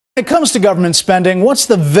When it comes to government spending, what's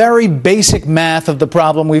the very basic math of the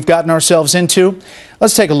problem we've gotten ourselves into?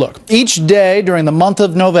 Let's take a look. Each day during the month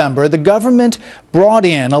of November, the government brought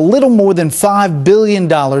in a little more than $5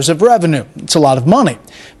 billion of revenue. It's a lot of money,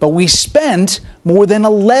 but we spent more than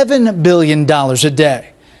 $11 billion a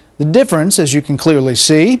day. The difference, as you can clearly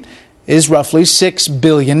see, is roughly $6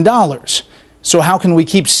 billion. So how can we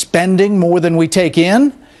keep spending more than we take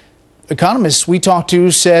in? Economists we talked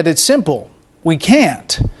to said it's simple. We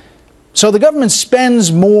can't. So the government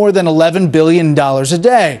spends more than $11 billion a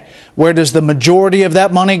day. Where does the majority of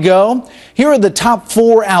that money go? Here are the top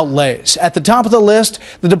 4 outlays. At the top of the list,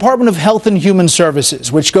 the Department of Health and Human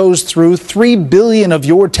Services, which goes through $3 billion of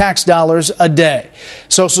your tax dollars a day.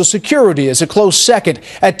 Social Security is a close second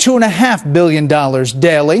at $2.5 billion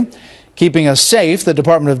daily. Keeping us safe, the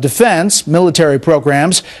Department of Defense military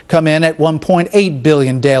programs come in at $1.8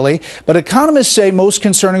 billion daily. But economists say most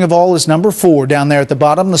concerning of all is number 4 down there at the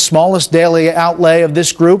bottom, the smallest daily outlay of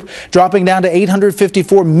this group, dropping down to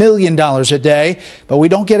 $854 million a day. But we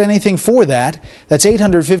don't get anything for that. That's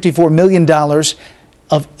 $854 million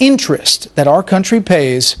of interest that our country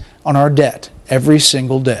pays on our debt every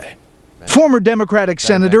single day. Former Democratic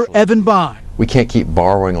Senator Evan Bayh. We can't keep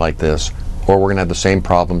borrowing like this, or we're going to have the same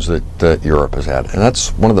problems that Europe has had. And that's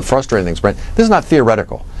one of the frustrating things, Brent. This is not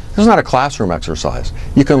theoretical. This is not a classroom exercise.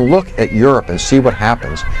 You can look at Europe and see what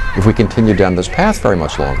happens if we continue down this path very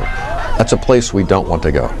much longer. That's a place we don't want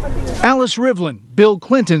to go. Alice Rivlin, Bill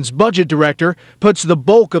Clinton's budget director, puts the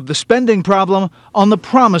bulk of the spending problem on the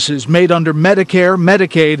promises made under Medicare,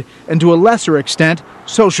 Medicaid, and to a lesser extent,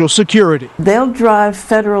 Social Security. They'll drive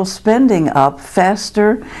federal spending up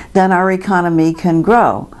faster than our economy can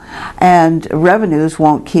grow, and revenues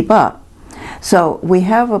won't keep up. So we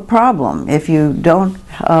have a problem. If you don't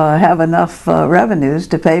have enough revenues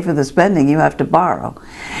to pay for the spending, you have to borrow.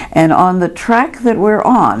 And on the track that we're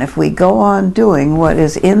on, if we go on doing what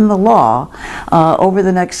is in the law over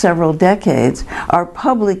the next several decades, our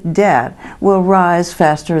public debt will rise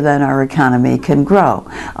faster than our economy can grow.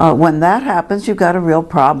 When that happens, you've got a real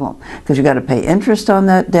problem, because you've got to pay interest on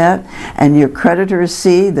that debt, and your creditors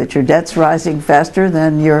see that your debt's rising faster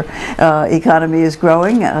than your economy is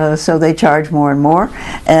growing, so they charge more and more,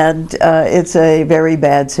 and it's a very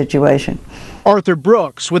bad situation. Arthur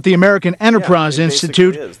Brooks with the American Enterprise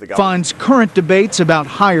Institute finds current debates about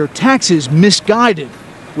higher taxes misguided,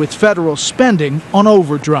 with federal spending on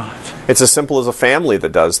overdrive. It's as simple as a family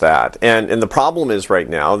that does that. And the problem is right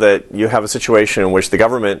now that you have a situation in which the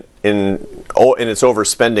government, in its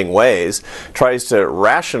overspending ways, tries to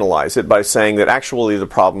rationalize it by saying that actually the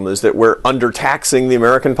problem is that we're undertaxing the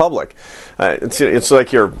American public. It's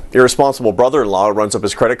like your irresponsible brother-in-law runs up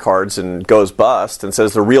his credit cards and goes bust and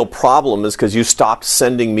says the real problem is because you stopped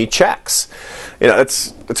sending me checks. You know,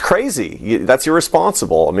 it's crazy. That's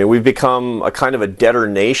irresponsible. I mean, we've become a kind of a debtor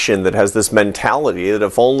nation that has this mentality that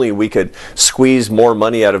if only we could squeeze more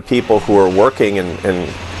money out of people who are working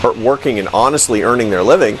and honestly earning their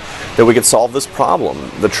living, that we could solve this problem.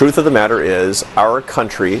 The truth of the matter is our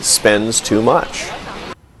country spends too much.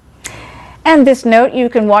 And this note, you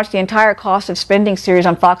can watch the entire Cost of Spending series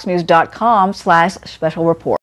on foxnews.com/special report.